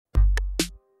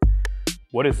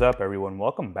What is up, everyone?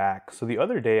 Welcome back. So the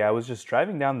other day I was just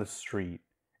driving down the street,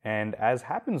 and as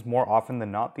happens more often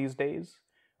than not these days,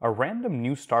 a random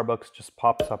new Starbucks just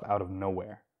pops up out of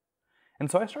nowhere. And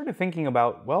so I started thinking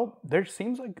about, well, there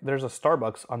seems like there's a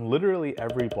Starbucks on literally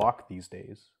every block these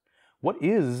days. What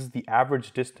is the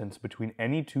average distance between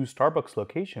any two Starbucks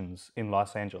locations in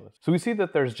Los Angeles? So we see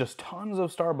that there's just tons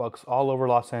of Starbucks all over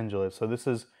Los Angeles. So this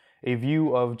is a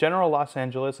view of general Los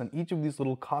Angeles, and each of these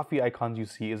little coffee icons you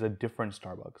see is a different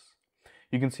Starbucks.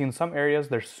 You can see in some areas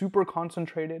they're super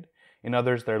concentrated, in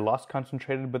others they're less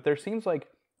concentrated, but there seems like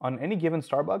on any given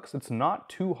Starbucks, it's not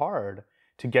too hard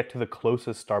to get to the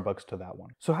closest Starbucks to that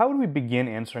one. So how would we begin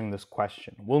answering this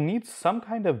question? We'll need some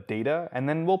kind of data, and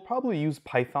then we'll probably use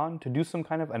Python to do some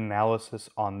kind of analysis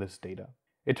on this data.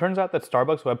 It turns out that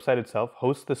Starbucks website itself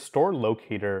hosts the store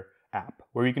locator app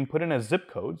where you can put in a zip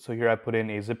code. So here I put in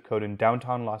a zip code in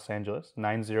downtown Los Angeles,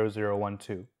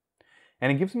 90012.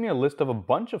 And it gives me a list of a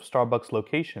bunch of Starbucks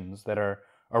locations that are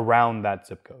around that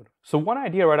zip code. So one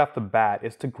idea right off the bat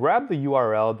is to grab the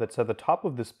URL that's at the top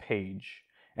of this page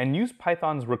and use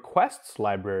Python's requests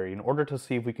library in order to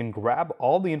see if we can grab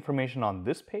all the information on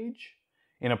this page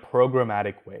in a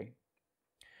programmatic way.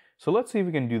 So let's see if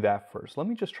we can do that first. Let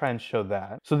me just try and show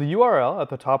that. So the URL at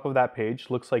the top of that page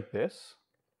looks like this.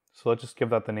 So let's just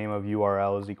give that the name of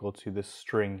URL is equal to this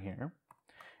string here.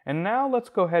 And now let's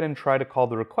go ahead and try to call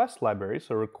the request library,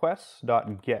 so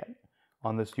requests.get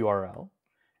on this URL.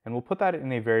 And we'll put that in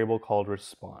a variable called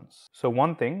response. So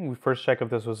one thing, we first check if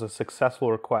this was a successful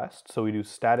request. So we do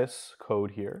status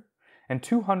code here. And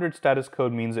 200 status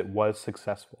code means it was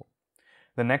successful.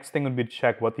 The next thing would be to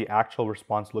check what the actual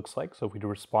response looks like. So if we do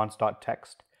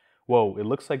response.text, whoa, it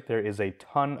looks like there is a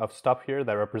ton of stuff here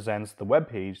that represents the web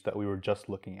page that we were just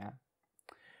looking at.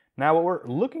 Now what we're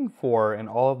looking for in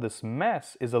all of this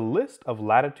mess is a list of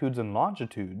latitudes and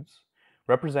longitudes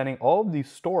representing all of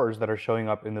these stores that are showing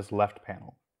up in this left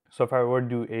panel. So if I were to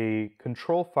do a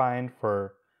control find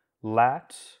for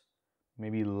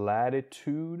maybe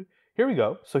latitude, here we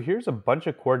go. So here's a bunch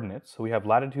of coordinates. So we have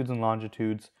latitudes and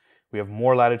longitudes, we have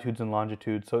more latitudes and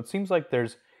longitudes. So it seems like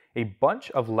there's a bunch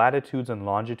of latitudes and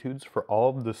longitudes for all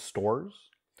of the stores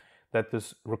that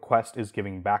this request is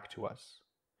giving back to us.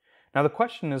 Now the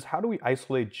question is, how do we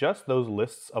isolate just those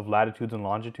lists of latitudes and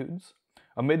longitudes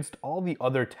amidst all the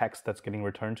other text that's getting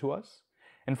returned to us?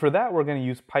 And for that, we're going to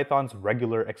use Python's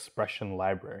regular expression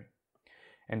library.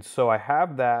 And so I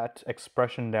have that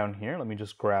expression down here. Let me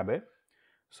just grab it.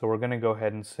 So we're going to go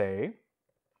ahead and say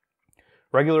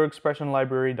regular expression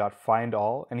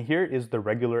library.findAll, and here is the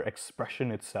regular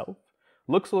expression itself.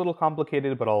 Looks a little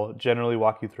complicated, but I'll generally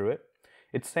walk you through it.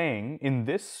 It's saying in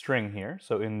this string here,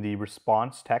 so in the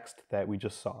response text that we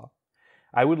just saw,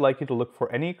 I would like you to look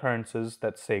for any occurrences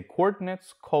that say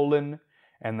coordinates, colon,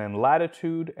 and then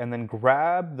latitude, and then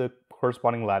grab the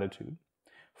corresponding latitude,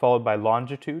 followed by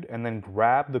longitude, and then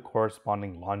grab the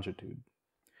corresponding longitude.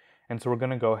 And so we're going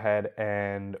to go ahead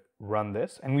and run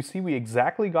this, and we see we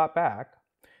exactly got back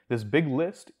this big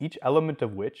list, each element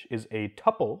of which is a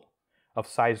tuple of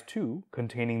size 2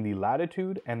 containing the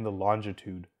latitude and the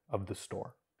longitude of the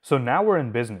store. So now we're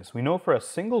in business. We know for a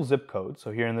single zip code,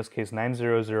 so here in this case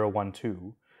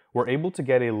 90012, we're able to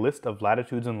get a list of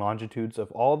latitudes and longitudes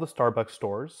of all the Starbucks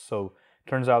stores. So it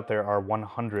turns out there are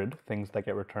 100 things that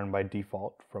get returned by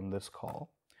default from this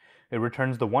call. It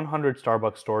returns the 100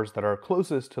 Starbucks stores that are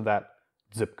closest to that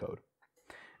zip code.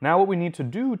 Now what we need to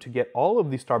do to get all of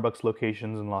the Starbucks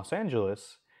locations in Los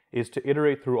Angeles is to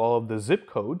iterate through all of the zip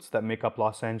codes that make up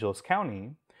Los Angeles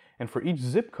County. And for each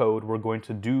zip code, we're going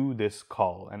to do this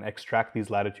call and extract these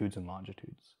latitudes and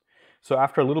longitudes. So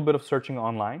after a little bit of searching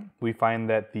online, we find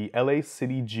that the LA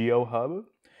City Geo Hub,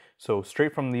 so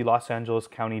straight from the Los Angeles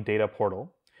County data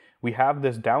portal, we have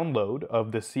this download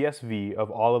of the CSV of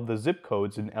all of the zip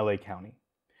codes in LA County.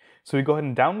 So we go ahead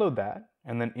and download that,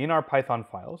 and then in our Python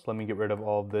files, let me get rid of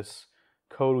all of this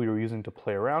code we were using to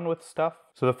play around with stuff.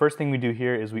 So the first thing we do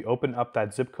here is we open up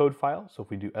that zip code file. So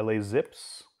if we do LA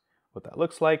zips, what that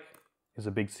looks like is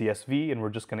a big CSV, and we're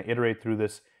just going to iterate through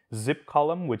this zip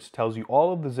column, which tells you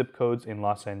all of the zip codes in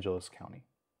Los Angeles County.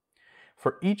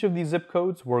 For each of these zip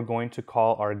codes, we're going to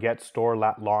call our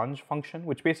getStoreLatLonge function,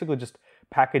 which basically just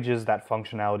packages that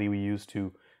functionality we use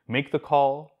to make the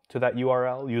call to that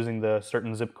URL using the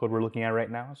certain zip code we're looking at right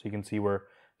now. So you can see we're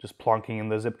just plonking in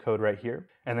the zip code right here,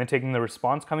 and then taking the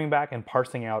response coming back and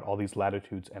parsing out all these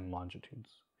latitudes and longitudes.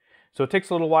 So it takes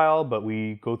a little while, but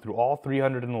we go through all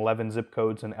 311 zip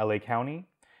codes in LA County.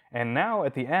 And now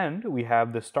at the end, we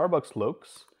have the Starbucks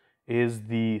Lokes is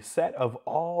the set of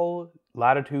all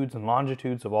latitudes and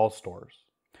longitudes of all stores.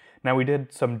 Now we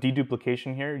did some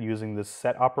deduplication here using this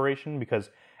set operation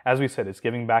because, as we said, it's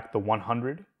giving back the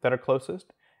 100 that are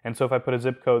closest. And so if I put a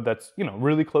zip code that's,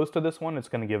 really close to this one, it's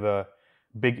going to give a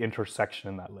big intersection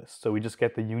in that list. So we just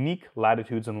get the unique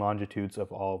latitudes and longitudes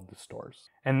of all of the stores.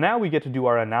 And now we get to do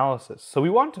our analysis. So we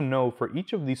want to know for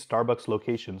each of these Starbucks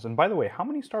locations, and by the way, how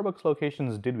many Starbucks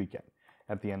locations did we get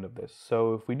at the end of this?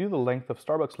 So if we do the length of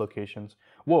Starbucks locations,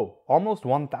 whoa, almost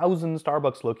 1,000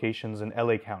 Starbucks locations in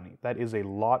LA County. That is a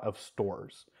lot of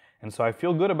stores. And so I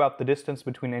feel good about the distance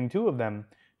between any two of them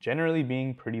generally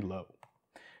being pretty low.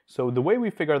 So the way we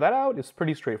figure that out is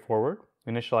pretty straightforward.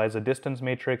 We initialize a distance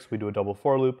matrix, we do a double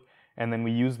for loop, and then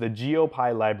we use the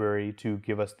GeoPy library to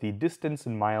give us the distance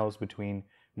in miles between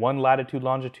one latitude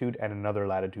longitude and another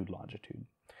latitude longitude.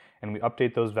 And we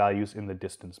update those values in the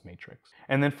distance matrix.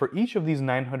 And then for each of these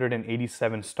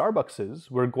 987 Starbuckses,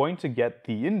 we're going to get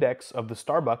the index of the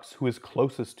Starbucks who is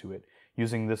closest to it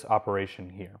using this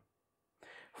operation here.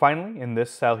 Finally, in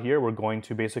this cell here, we're going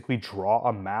to basically draw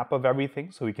a map of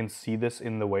everything so we can see this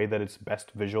in the way that it's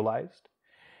best visualized.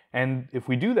 And if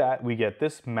we do that, we get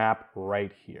this map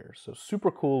right here. So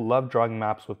super cool, love drawing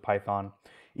maps with Python.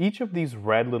 Each of these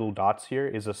red little dots here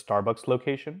is a Starbucks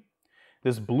location.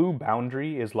 This blue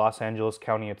boundary is Los Angeles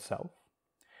County itself.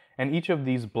 And each of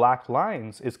these black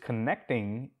lines is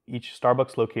connecting each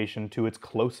Starbucks location to its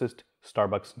closest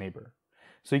Starbucks neighbor.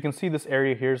 So you can see this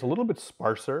area here is a little bit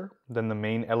sparser than the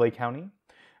main LA County.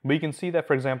 But you can see that,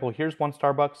 for example, here's one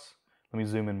Starbucks. Let me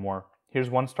zoom in more. Here's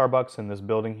one Starbucks in this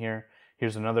building here.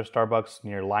 Here's another Starbucks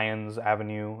near Lyons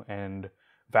Avenue and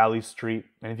Valley Street.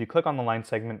 And if you click on the line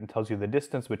segment, it tells you the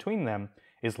distance between them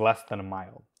is less than a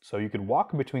mile. So you could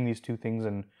walk between these two things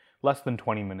in less than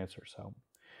 20 minutes or so.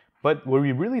 But where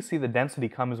we really see the density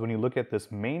come is when you look at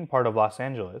this main part of Los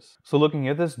Angeles. So looking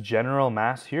at this general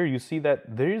mass here, you see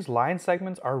that these line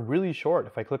segments are really short.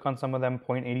 If I click on some of them,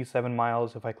 0.87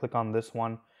 miles. If I click on this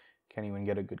one, can't even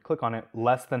get a good click on it,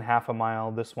 less than half a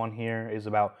mile. This one here is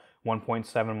about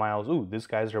 1.7 miles. Ooh, these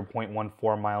guys are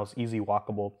 0.14 miles, easy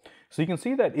walkable. So you can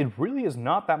see that it really is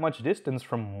not that much distance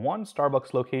from one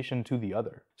Starbucks location to the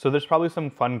other. So there's probably some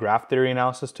fun graph theory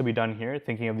analysis to be done here,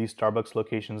 thinking of these Starbucks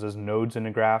locations as nodes in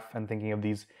a graph and thinking of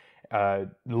these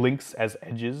links as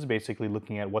edges, basically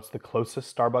looking at what's the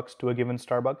closest Starbucks to a given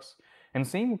Starbucks, and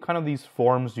seeing kind of these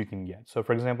forms you can get. So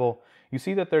for example, you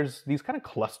see that there's these kind of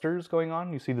clusters going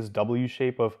on. You see this W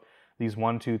shape of these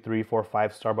 1, 2, 3, 4,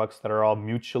 5 Starbucks that are all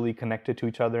mutually connected to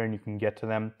each other and you can get to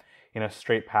them in a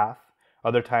straight path.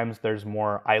 Other times there's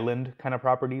more island kind of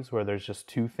properties where there's just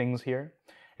two things here.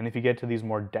 And if you get to these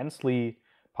more densely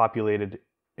populated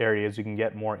areas, you can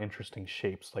get more interesting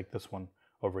shapes like this one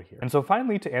over here. And so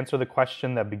finally, to answer the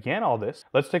question that began all this,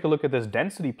 let's take a look at this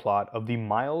density plot of the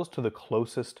miles to the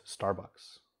closest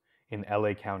Starbucks in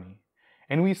LA County.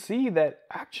 And we see that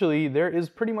actually there is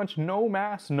pretty much no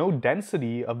mass, no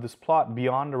density of this plot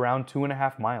beyond around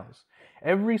 2.5 miles.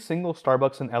 Every single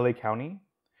Starbucks in LA County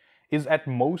is at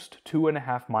most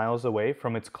 2.5 miles away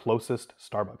from its closest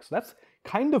Starbucks. That's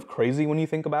kind of crazy when you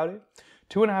think about it.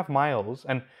 2.5 miles,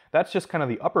 and that's just kind of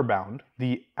the upper bound.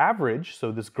 The average,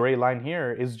 so this gray line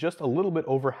here, is just a little bit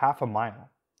over half a mile.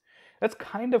 That's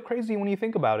kind of crazy when you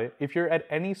think about it. If you're at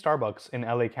any Starbucks in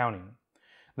LA County,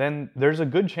 then there's a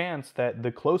good chance that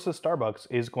the closest Starbucks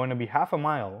is going to be half a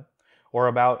mile or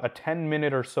about a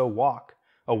 10-minute or so walk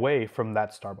away from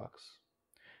that Starbucks.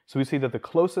 So we see that the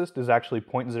closest is actually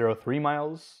 0.03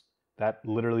 miles. That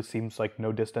literally seems like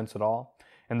no distance at all.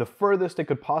 And the furthest it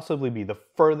could possibly be, the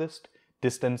furthest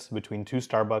distance between two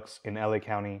Starbucks in LA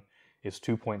County is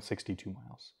 2.62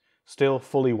 miles. Still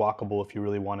fully walkable if you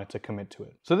really wanted to commit to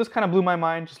it. So this kind of blew my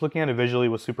mind. Just looking at it visually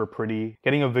was super pretty.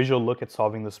 Getting a visual look at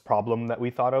solving this problem that we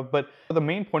thought of. But the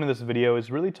main point of this video is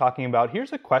really talking about,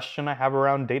 here's a question I have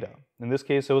around data. In this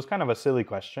case, it was kind of a silly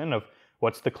question of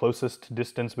what's the closest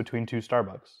distance between two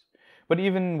Starbucks. But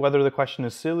even whether the question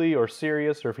is silly or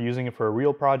serious, or if you're using it for a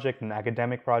real project, an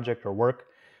academic project or work,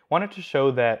 wanted to show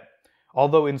that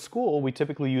although in school we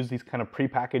typically use these kind of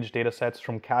prepackaged data sets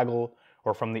from Kaggle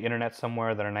or from the internet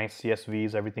somewhere that are nice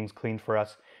CSVs, everything's cleaned for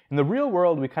us. In the real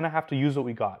world, we kind of have to use what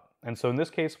we got. And so in this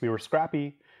case, we were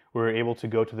scrappy. We were able to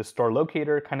go to the store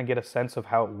locator, kind of get a sense of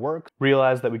how it works,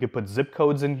 realize that we could put zip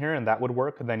codes in here and that would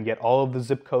work, and then get all of the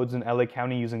zip codes in LA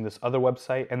County using this other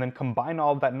website, and then combine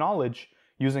all of that knowledge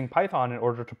using Python in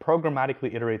order to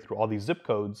programmatically iterate through all these zip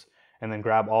codes, and then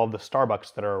grab all of the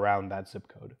Starbucks that are around that zip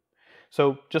code.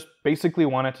 So just basically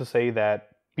wanted to say that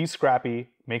be scrappy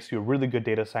makes you a really good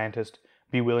data scientist.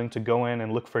 Be willing to go in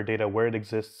and look for data where it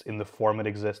exists, in the form it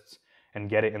exists, and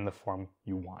get it in the form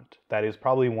you want. That is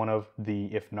probably one of the,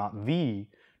 if not the,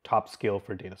 top skill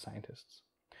for data scientists.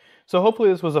 So hopefully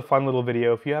this was a fun little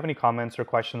video. If you have any comments or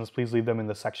questions, please leave them in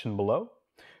the section below.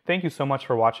 Thank you so much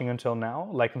for watching until now.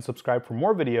 Like and subscribe for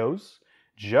more videos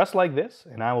just like this,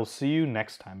 and I will see you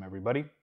next time, everybody.